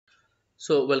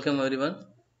So, welcome everyone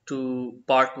to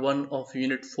part 1 of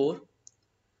Unit 4.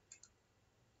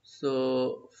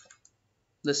 So,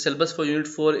 the syllabus for Unit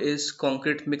 4 is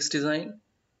Concrete Mix Design,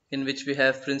 in which we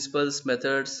have principles,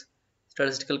 methods,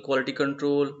 statistical quality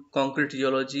control, concrete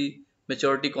geology,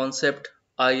 maturity concept,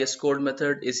 IS code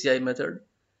method, ACI method,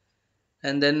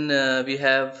 and then we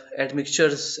have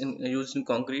admixtures used in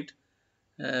concrete.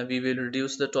 We will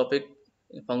reduce the topic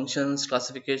functions,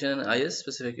 classification, and IS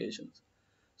specifications.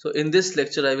 So, in this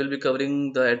lecture, I will be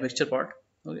covering the admixture part.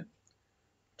 Okay.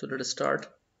 So let us start.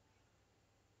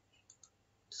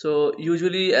 So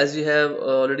usually, as we have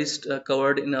already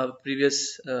covered in our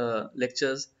previous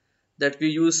lectures, that we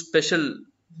use special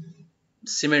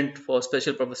cement for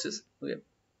special purposes. Okay.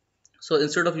 So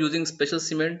instead of using special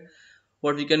cement,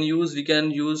 what we can use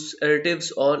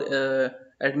additives or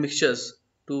admixtures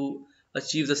to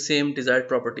achieve the same desired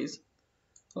properties.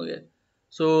 Okay.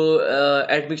 So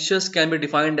admixtures can be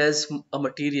defined as a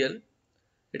material.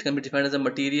 It can be defined as a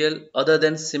material other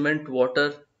than cement,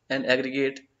 water, and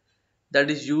aggregate that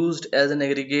is used as an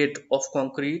aggregate of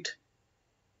concrete,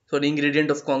 so an ingredient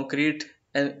of concrete,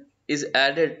 and is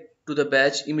added to the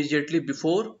batch immediately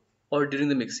before or during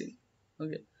the mixing.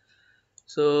 Okay.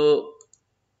 So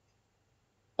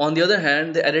on the other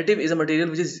hand, the additive is a material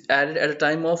which is added at a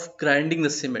time of grinding the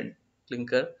cement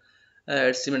clinker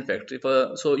at cement factory.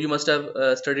 So you must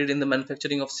have studied in the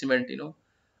manufacturing of cement,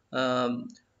 um,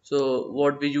 so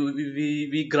what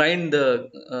we grind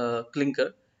the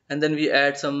clinker, and then we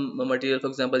add some material, for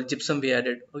example gypsum we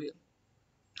added, okay,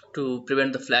 to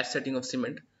prevent the flat setting of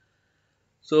cement.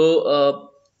 So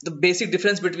the basic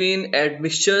difference between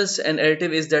admixtures and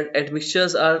additive is that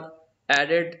admixtures are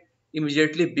added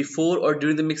immediately before or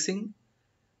during the mixing.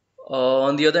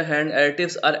 On the other hand,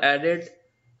 additives are added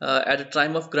at the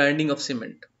time of grinding of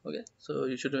cement. Okay, so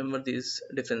you should remember these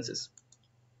differences.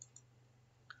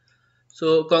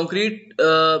 So concrete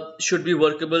should be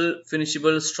workable,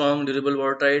 finishable, strong, durable,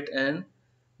 watertight, and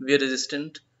wear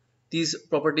resistant. These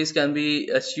properties can be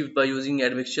achieved by using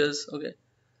admixtures. Okay,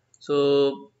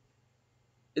 so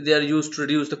they are used to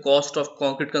reduce the cost of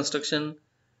concrete construction,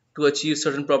 to achieve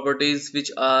certain properties which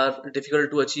are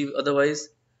difficult to achieve otherwise,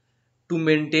 to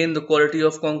maintain the quality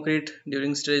of concrete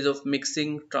during stage of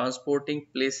mixing, transporting,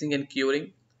 placing, and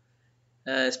curing,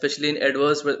 especially in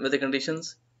adverse weather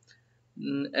conditions,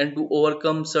 and to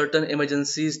overcome certain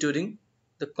emergencies during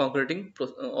the concreting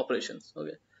operations.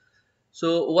 Okay.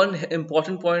 So one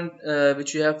important point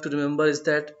which you have to remember is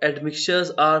that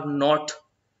admixtures are not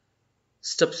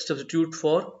substitute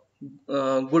for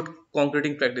good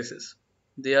concreting practices.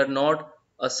 They are not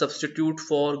a substitute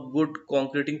for good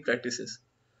concreting practices.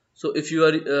 So if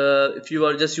you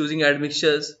are just using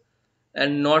admixtures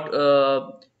and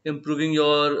not improving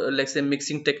your let's say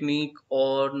mixing technique,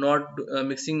 or not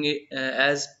mixing it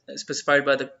as specified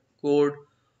by the code,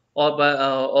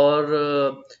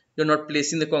 or you're not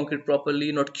placing the concrete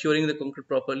properly, not curing the concrete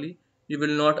properly, you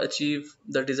will not achieve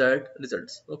the desired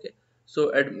results. Okay.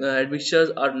 So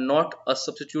admixtures are not a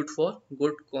substitute for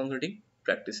good concreting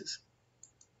practices.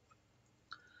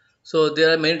 So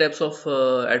there are many types of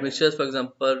admixtures. For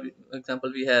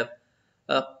example, we have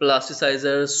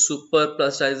plasticizers, super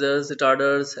plasticizers,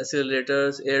 retarders,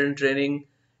 accelerators, air entraining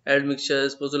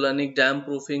admixtures, pozzolanic, dam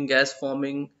proofing, gas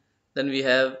forming. Then we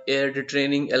have air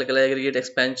detraining, alkali aggregate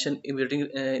expansion,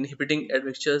 inhibiting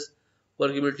admixtures,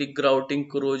 workability, grouting,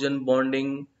 corrosion,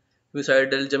 bonding,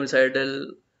 mucidal, germicidal,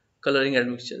 coloring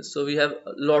admixtures. So we have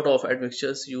a lot of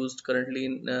admixtures used currently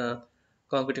in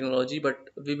concrete technology, but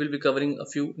we will be covering a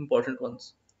few important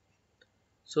ones.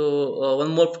 So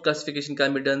one more classification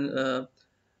can be done.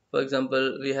 For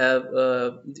example, we have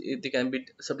they can be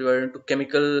subdivided into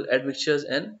chemical admixtures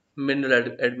and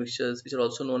mineral admixtures, which are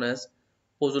also known as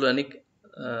pozzolanic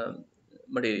uh,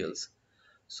 materials.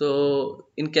 So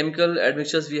in chemical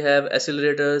admixtures, we have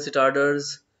accelerators,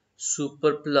 retarders,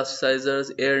 super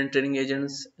plasticizers, air entraining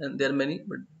agents, and there are many,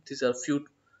 but these are few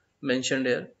mentioned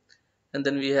here. And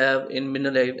then we have in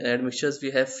mineral admixtures,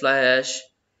 we have fly ash,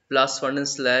 blast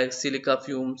furnace slag, silica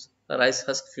fumes, rice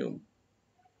husk fume,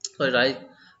 sorry,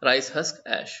 rice husk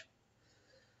ash.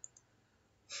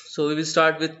 So we will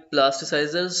start with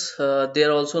plasticizers. They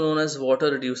are also known as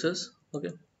water reducers.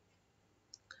 Okay.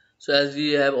 So as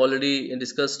we have already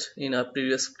discussed in our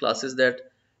previous classes, that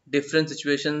different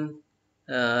situations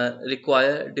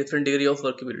require different degree of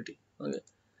workability. Okay.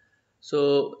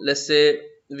 So let's say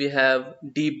we have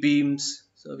deep beams.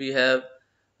 So we have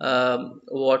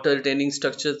water retaining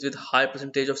structures with high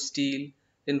percentage of steel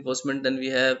reinforcement. Then we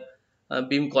have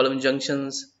beam column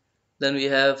junctions. Then we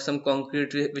have some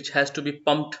concrete which has to be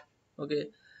pumped. Okay.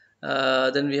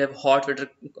 Then we have hot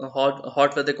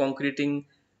weather concreting,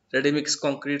 ready mix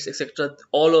concretes, etc.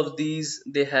 All of these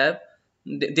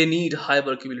they need high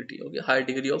workability, okay, high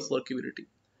degree of workability.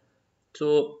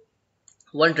 So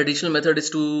one traditional method is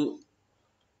to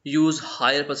use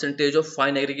higher percentage of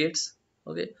fine aggregates,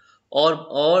 okay,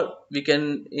 or we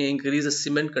can increase the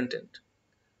cement content.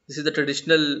 This is the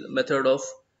traditional method of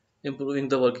improving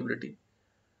the workability.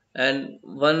 And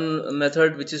one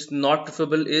method which is not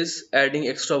preferable is adding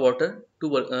extra water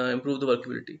to improve the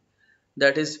workability.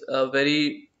 That is a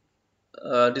very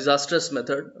disastrous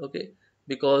method, okay,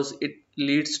 because it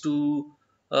leads to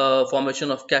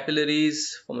formation of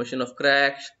capillaries, formation of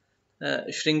cracks,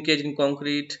 shrinkage in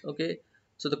concrete, okay.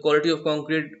 So the quality of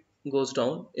concrete goes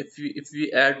down if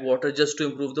we add water just to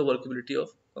improve the workability of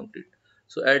concrete.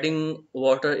 So adding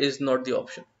water is not the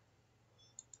option.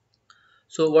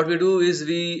 So what we do is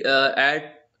we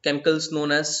add chemicals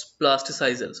known as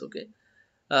plasticizers, okay,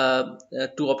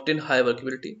 to obtain high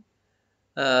workability.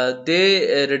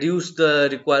 They reduce the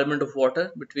requirement of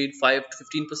water between 5 to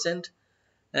 15%,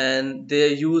 and their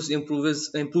use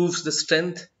improves the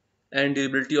strength and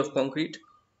durability of concrete.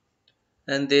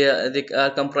 And they are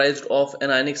comprised of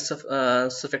anionic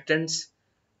surfactants,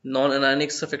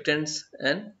 non-anionic surfactants,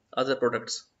 and other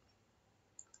products.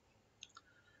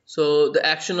 So the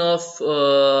action of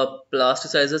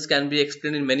plasticizers can be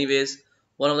explained in many ways.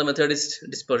 One of the method is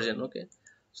dispersion. Okay,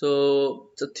 so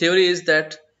the theory is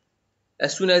that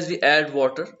as soon as we add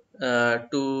water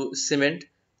to cement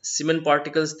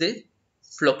particles they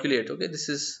flocculate. Okay, this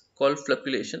is called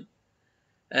flocculation.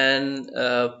 And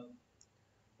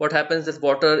what happens is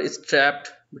water is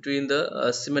trapped between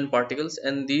the cement particles,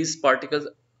 and these particles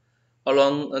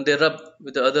along they rub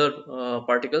with the other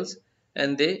particles,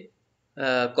 and they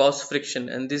cause friction,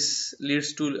 and this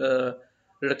leads to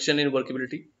reduction in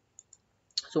workability.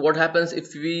 So what happens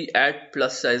if we add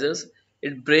plasticizers?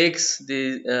 It breaks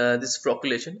this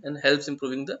flocculation and helps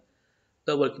improving the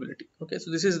workability. Okay,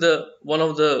 so this is the one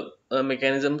of the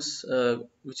mechanisms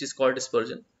which is called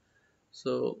dispersion.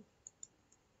 So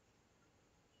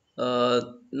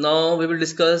now we will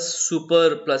discuss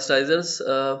super plasticizers.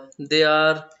 They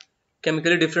are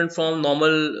chemically different from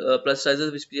normal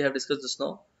plasticizers which we have discussed just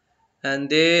now, and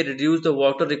they reduce the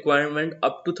water requirement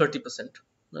up to 30%.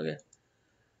 Okay,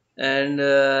 and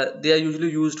they are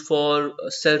usually used for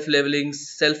self-leveling,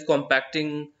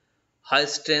 self-compacting, high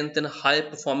strength and high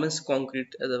performance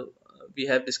concrete. As we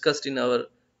have discussed in our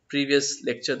previous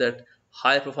lecture, that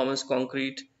high performance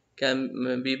concrete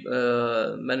can be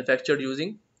manufactured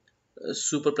using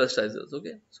super plasticizers.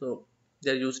 Okay, so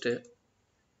they are used here.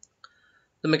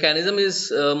 The mechanism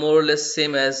is more or less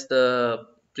same as the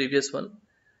previous one.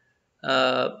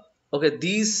 Okay,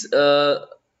 these are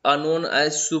known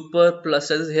as super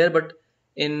plasticizers here, but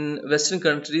in Western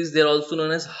countries they are also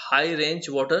known as high range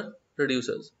water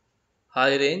reducers.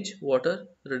 High range water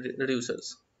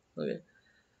reducers. Okay,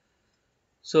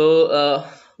 so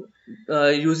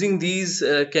using these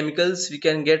chemicals, we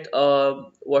can get a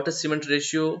water cement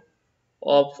ratio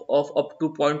of up to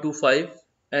 0.25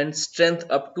 and strength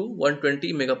up to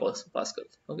 120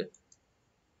 megapascals. Okay,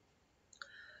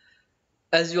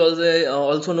 as you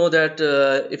also know that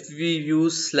if we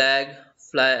use slag,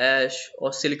 fly ash,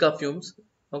 or silica fumes,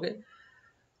 okay,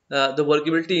 the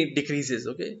workability decreases.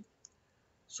 Okay,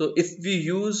 so if we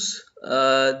use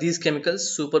these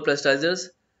chemicals, super plasticizers,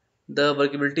 the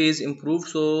workability is improved.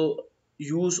 So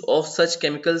use of such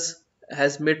chemicals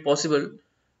has made possible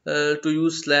to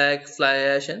use slag, fly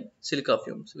ash, and silica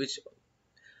fumes, which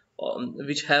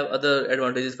have other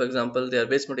advantages. For example, they are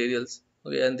waste materials,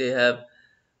 okay, and they have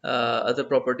other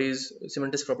properties,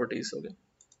 cementous properties. Okay,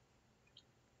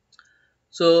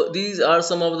 so these are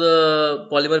some of the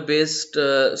polymer based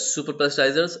super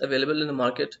plasticizers available in the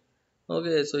market.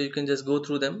 Okay, so you can just go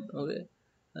through them. Okay,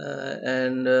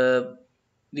 and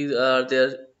these are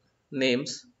their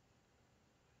names.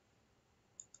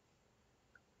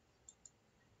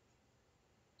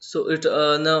 So it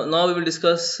now we will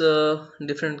discuss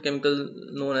different chemical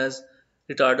known as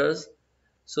retarders.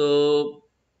 So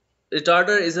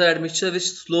retarder is an admixture which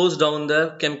slows down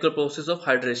the chemical process of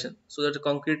hydration so that the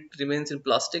concrete remains in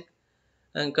plastic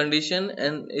and condition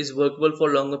and is workable for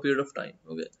longer period of time.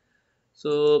 Okay,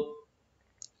 so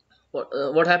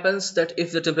what happens that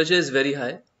if the temperature is very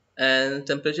high, and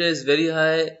temperature is very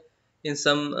high in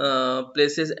some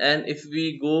places, and if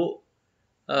we go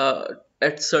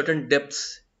at certain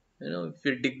depths, if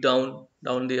we dig down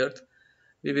the earth,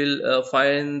 we will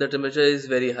find the temperature is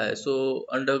very high. So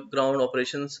underground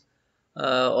operations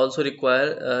also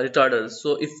require retarders.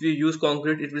 So if we use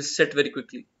concrete, it will set very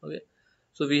quickly. Okay,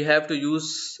 so we have to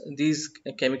use these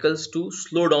chemicals to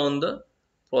slow down the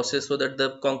process so that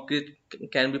the concrete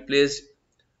can be placed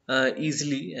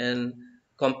easily and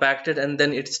compacted, and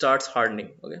then it starts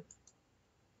hardening. Okay.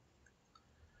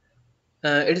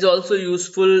 It is also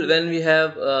useful when we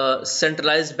have a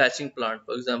centralized batching plant.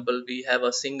 For example, we have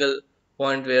a single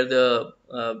point where the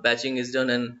batching is done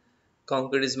and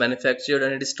concrete is manufactured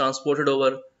and it is transported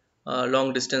over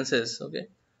long distances. Okay,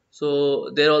 so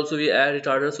there also we add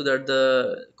retarders so that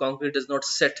the concrete does not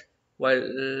set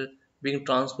while being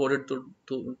transported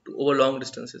to over long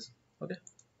distances. Okay,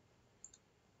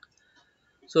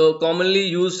 so commonly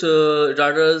used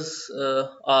retarders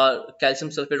are calcium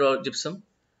sulfate or gypsum,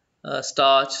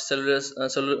 starch,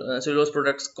 cellulose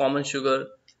products, common sugar,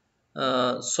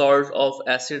 salt of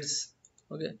acids.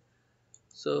 Okay,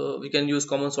 so we can use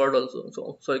common salt also.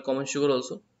 So sorry, common sugar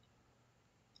also.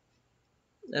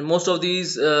 And most of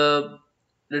these water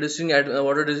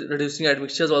reducing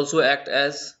admixtures also act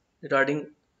as retarding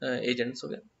agents.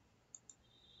 Okay,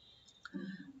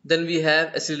 then we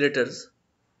have accelerators.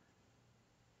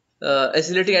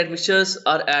 Accelerating admixtures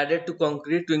are added to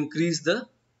concrete to increase the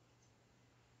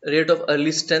rate of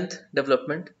early strength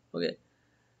development. Okay,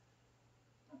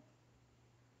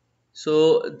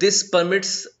 so this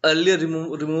permits earlier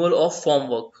removal of form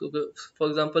work. So for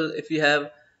example, if we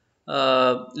have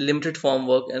limited form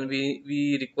work and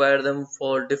we require them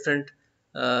for different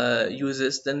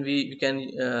uses, then we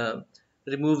can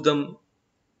remove them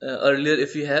earlier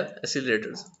if we have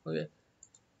accelerators. Okay,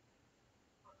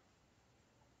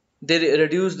 they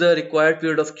reduce the required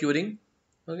period of curing.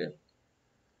 Okay,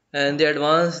 and they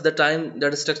advance the time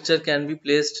that a structure can be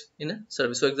placed in a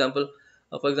service. For example,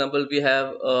 we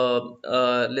have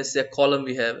let's say a column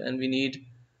we have, and we need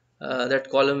that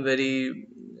column very,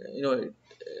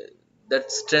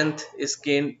 that strength is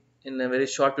gained in a very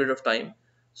short period of time.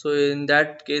 So in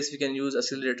that case, we can use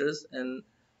accelerators, and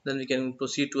then we can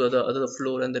proceed to other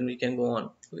floor, and then we can go on.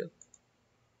 Okay.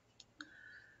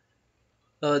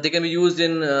 They can be used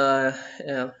in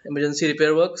emergency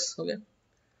repair works. Okay.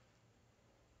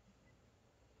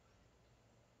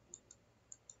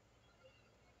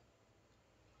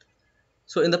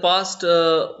 So in the past,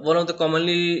 one of the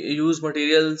commonly used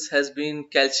materials has been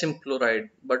calcium chloride,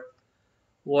 but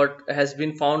what has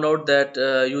been found out that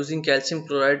using calcium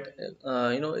chloride,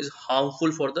 is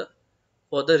harmful for the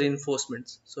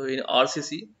reinforcements. So in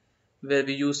RCC, where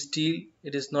we use steel,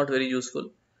 it is not very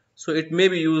useful. So it may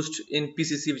be used in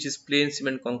PCC, which is plain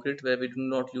cement concrete, where we do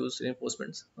not use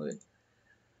reinforcements. Okay.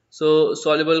 So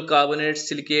soluble carbonates,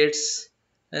 silicates,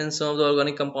 and some of the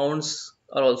organic compounds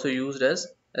are also used as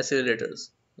accelerators.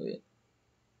 Okay.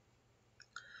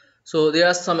 So there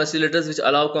are some accelerators which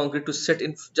allow concrete to set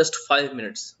in just 5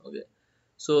 minutes. Okay.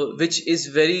 So which is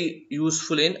very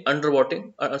useful in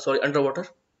underwater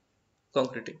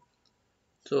concreting.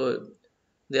 So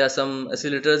there are some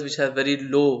accelerators which have very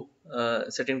low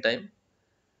setting time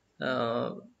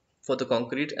uh, for the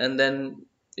concrete, and then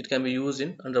it can be used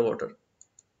in underwater.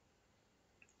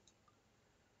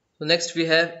 So next we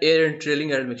have air and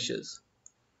trailing admixtures.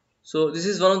 So this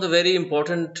is one of the very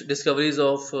important discoveries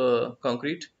of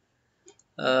concrete.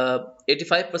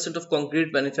 85% of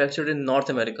concrete manufactured in North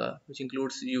America, which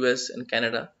includes US and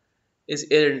Canada, is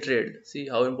air entrailed. See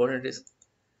how important it is.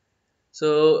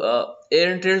 So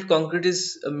air entrailed concrete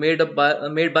is made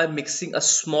by mixing a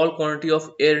small quantity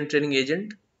of air entraining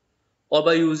agent or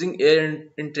by using air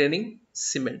entraining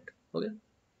cement. Okay.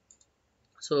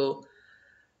 So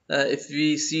if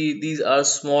we see, these are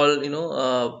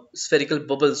small, spherical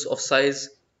bubbles of size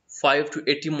 5 to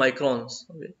 80 microns.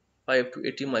 Okay, 5 to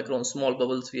 80 microns, small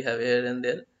bubbles we have here and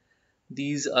there.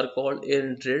 These are called air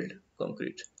entrailed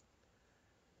concrete.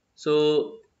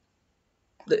 So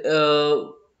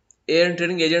the air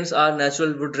entraining agents are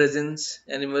natural wood resins,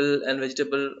 animal and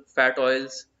vegetable fat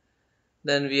oils.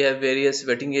 Then we have various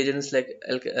wetting agents like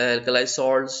alkali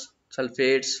salts,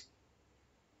 sulfates.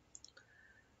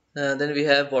 Then we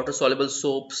have water soluble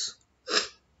soaps,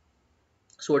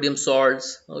 sodium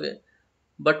salts. Okay,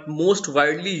 but most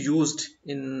widely used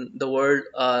in the world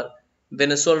are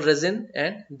Venezuela resin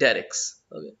and Darex.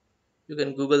 Okay, you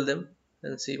can Google them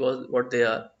and see what they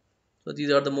are. So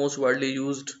these are the most widely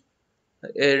used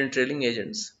air entrailing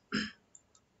agents.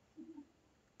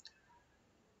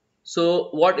 So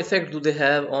what effect do they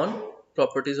have on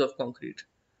properties of concrete?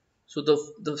 So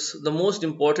the most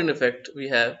important effect we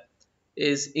have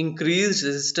is increased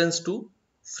resistance to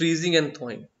freezing and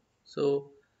thawing.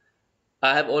 So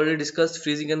I have already discussed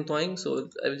freezing and thawing, so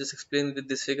I will just explain with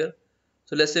this figure.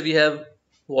 So let's say we have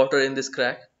water in this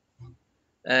crack,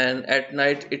 and at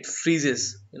night it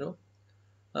freezes.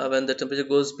 When the temperature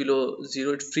goes below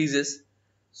zero, it freezes.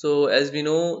 So as we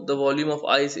know, the volume of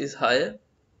ice is higher,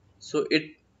 so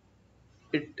it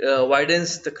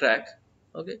widens the crack.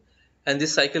 Okay, and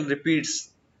this cycle repeats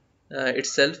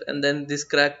itself, and then this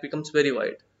crack becomes very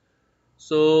wide.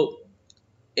 So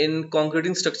in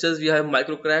concreting structures we have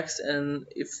micro cracks, and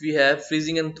if we have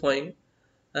freezing and thawing,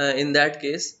 in that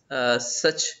case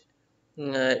such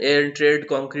air entrained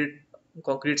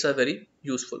concretes are very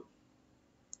useful.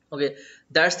 Okay,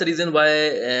 that's the reason why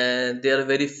they are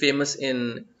very famous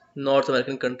in North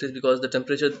American countries, because the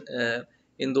temperature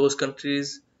in those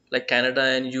countries like Canada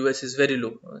and US is very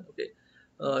low. Okay,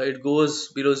 it goes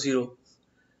below zero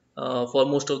for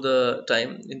most of the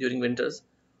time during winters,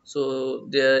 so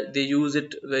they use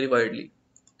it very widely.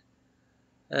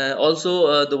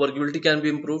 Also, the workability can be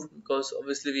improved, because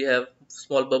obviously we have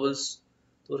small bubbles.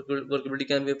 The workability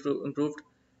can be improved,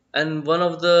 and one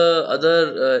of the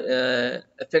other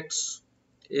effects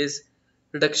is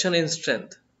reduction in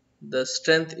strength. The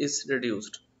strength is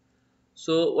reduced.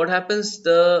 So what happens?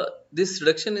 The this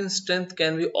reduction in strength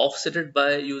can be offsetted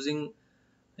by using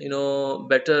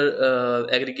better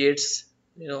aggregates,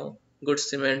 good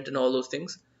cement and all those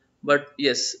things. But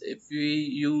yes, if we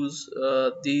use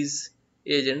these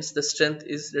agents, the strength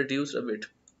is reduced a bit.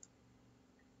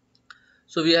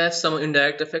 So we have some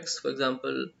indirect effects, for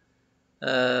example,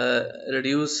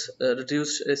 reduced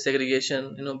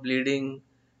segregation, bleeding,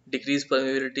 decreased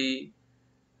permeability,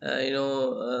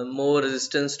 more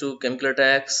resistance to chemical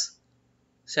attacks,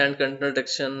 sand content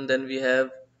reduction. Then we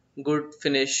have good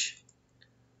finish,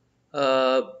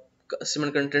 uh,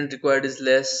 cement content required is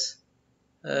less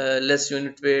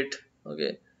unit weight,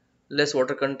 okay, less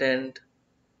water content,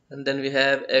 and then we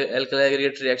have alkali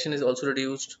aggregate reaction is also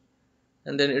reduced,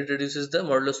 and then it reduces the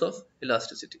modulus of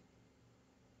elasticity.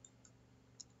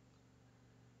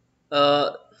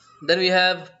 uh, then we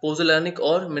have pozzolanic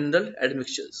or mineral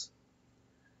admixtures.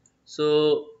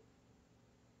 So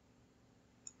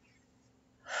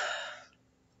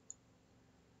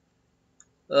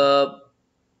uh,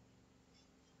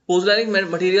 pozzolanic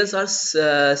materials are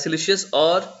siliceous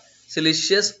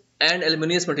and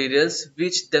aluminous materials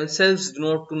which themselves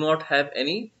do not have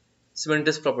any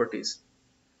cementous properties.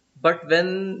 But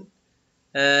when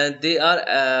they are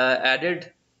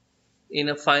added in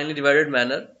a finely divided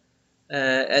manner,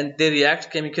 and they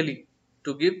react chemically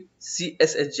to give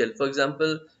CSH gel. For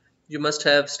example, you must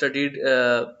have studied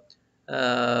uh,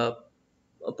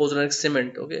 pozzolanic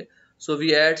cement. Okay, so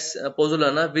we add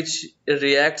pozzolana, which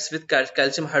reacts with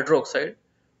calcium hydroxide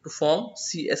to form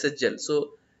CSH gel.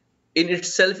 So in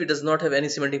itself, it does not have any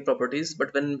cementing properties,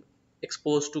 but when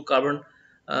exposed to calcium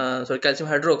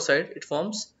hydroxide, it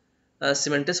forms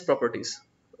cementous properties.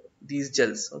 These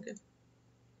gels. Okay.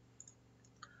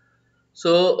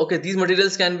 So, okay, these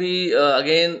materials can be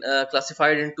again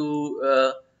classified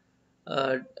into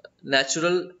uh,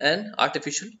 natural and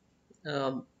artificial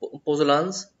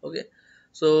pozzolans. Okay,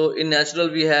 so in natural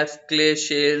we have clay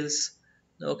shales,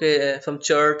 okay, some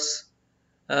cherts,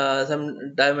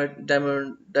 some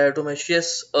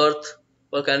diatomaceous earth,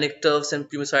 volcanic turfs, and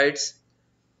pumicides.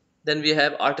 Then we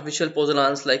have artificial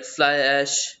pozzolans like fly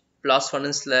ash, blast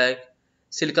furnace slag,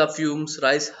 silica fumes,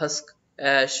 rice husk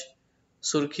ash,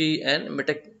 surki, and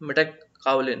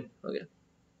metakaolin. Okay,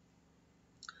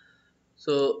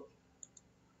 so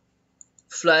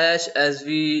fly ash, as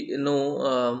we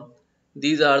know,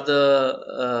 these are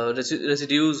the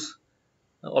residues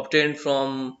obtained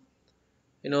from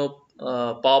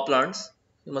power plants.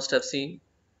 You must have seen.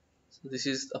 So this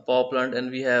is a power plant, and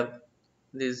we have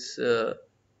these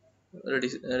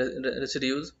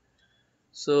residues.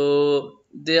 So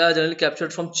they are generally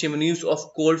captured from chimneys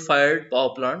of coal-fired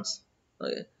power plants.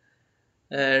 Okay,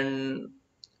 and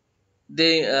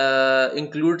they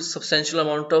include substantial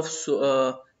amount of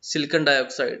silicon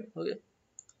dioxide. Okay,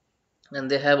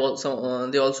 and they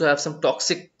also have some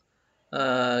toxic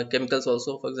chemicals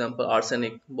also. For example,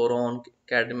 arsenic, boron,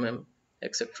 cadmium,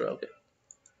 etc. Okay.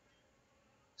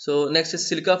 So next is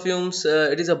silica fumes.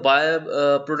 It is a by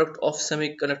product of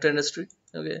semiconductor industry.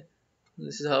 Okay,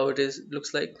 this is how it is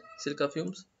looks like silica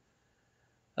fumes.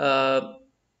 Uh,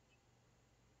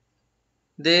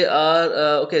 they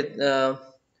are okay.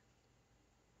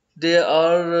 They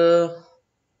are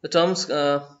the terms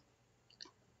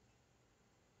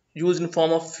used in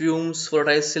form of fumes,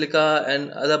 volatile silica,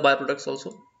 and other byproducts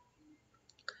also.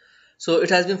 So it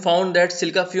has been found that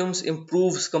silica fumes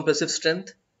improves compressive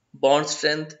strength, bond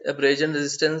strength, abrasion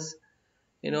resistance,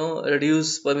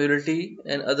 reduce permeability,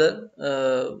 and other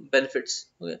benefits.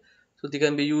 Okay, so they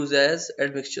can be used as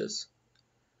admixtures.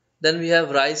 Then we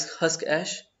have rice husk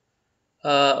ash.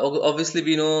 Obviously,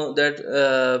 we know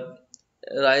that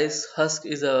rice husk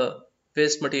is a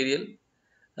waste material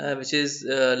which is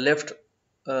left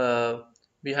uh,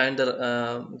 behind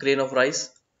the grain of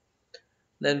rice.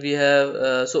 Then we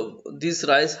have so these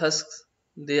rice husks,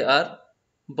 they are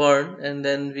burned, and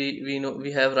then we know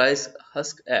we have rice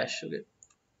husk ash. Okay,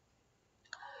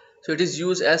 so it is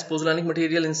used as pozzolanic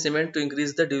material in cement to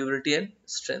increase the durability and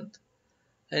strength,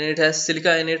 and it has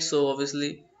silica in it, so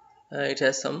obviously it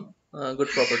has some good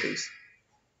properties.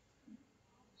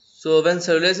 So when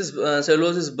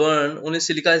cellulose is burned, only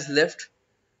silica is left,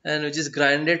 and which is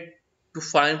grinded to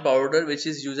fine powder, which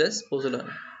is used as pozzolan.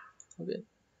 Okay.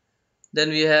 Then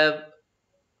we have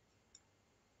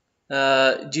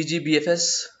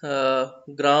GGBFS,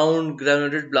 ground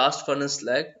granulated blast furnace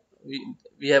slag.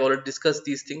 We have already discussed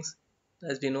these things,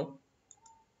 as we know.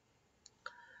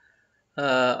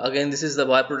 Again, this is the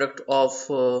byproduct of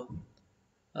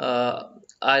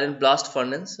iron blast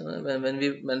furnace. When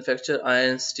we manufacture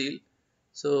iron steel,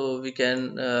 so we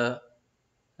can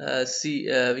see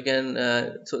we can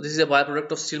so this is a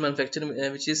byproduct of steel manufacturing,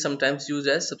 which is sometimes used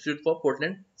as substitute for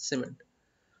Portland cement.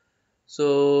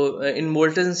 So in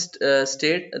molten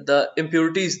state, the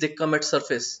impurities they come at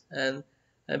surface, and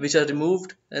which are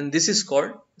removed, and this is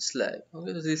called slag.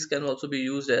 Okay, so this can also be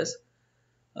used as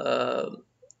uh,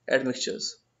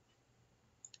 admixtures.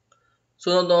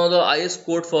 So now the IS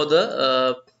code for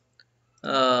the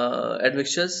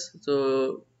admixtures.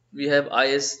 So we have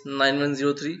IS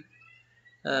 9103,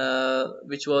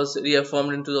 which was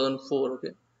reaffirmed in 2004.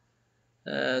 Okay,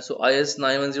 so IS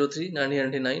 9103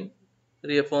 1999,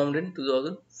 reaffirmed in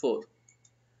 2004.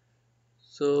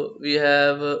 So we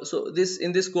have so this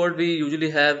in this code we usually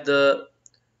have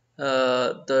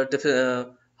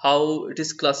how it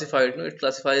is classified. It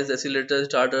classifies accelerators,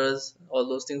 starters, all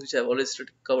those things which I have already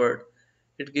covered.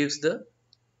 It gives the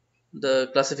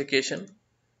classification,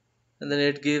 and then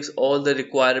it gives all the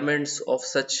requirements of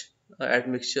such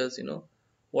admixtures.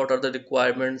 What are the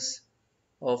requirements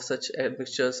of such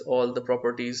admixtures, all the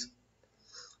properties.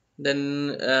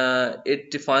 Then it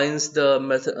defines the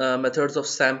methods of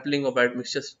sampling of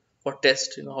admixtures for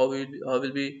test. How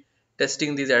we'll be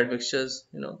testing these admixtures.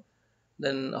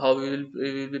 Then how we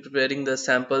will be preparing the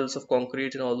samples of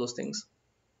concrete and all those things.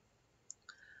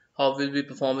 How we'll be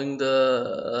performing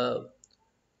the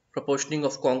proportioning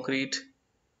of concrete,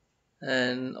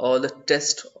 and all the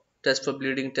test for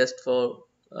bleeding, test for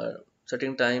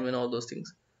setting time, and all those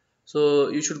things. So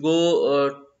you should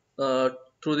go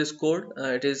through this code.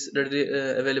 It is readily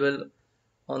available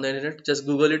on the internet. Just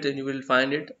Google it and you will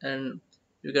find it, and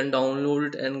you can download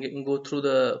it and go through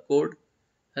the code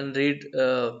and read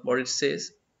what it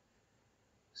says.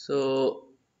 So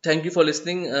thank you for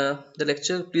listening the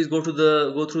lecture. Please go through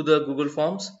the Google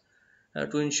Forms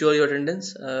to ensure your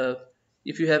attendance.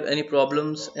 If you have any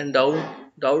problems and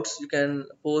doubts, you can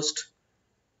post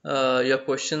your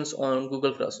questions on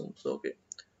Google Classroom. So okay,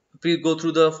 please go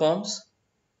through the forms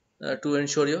to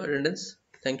ensure your attendance.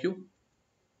 Thank you.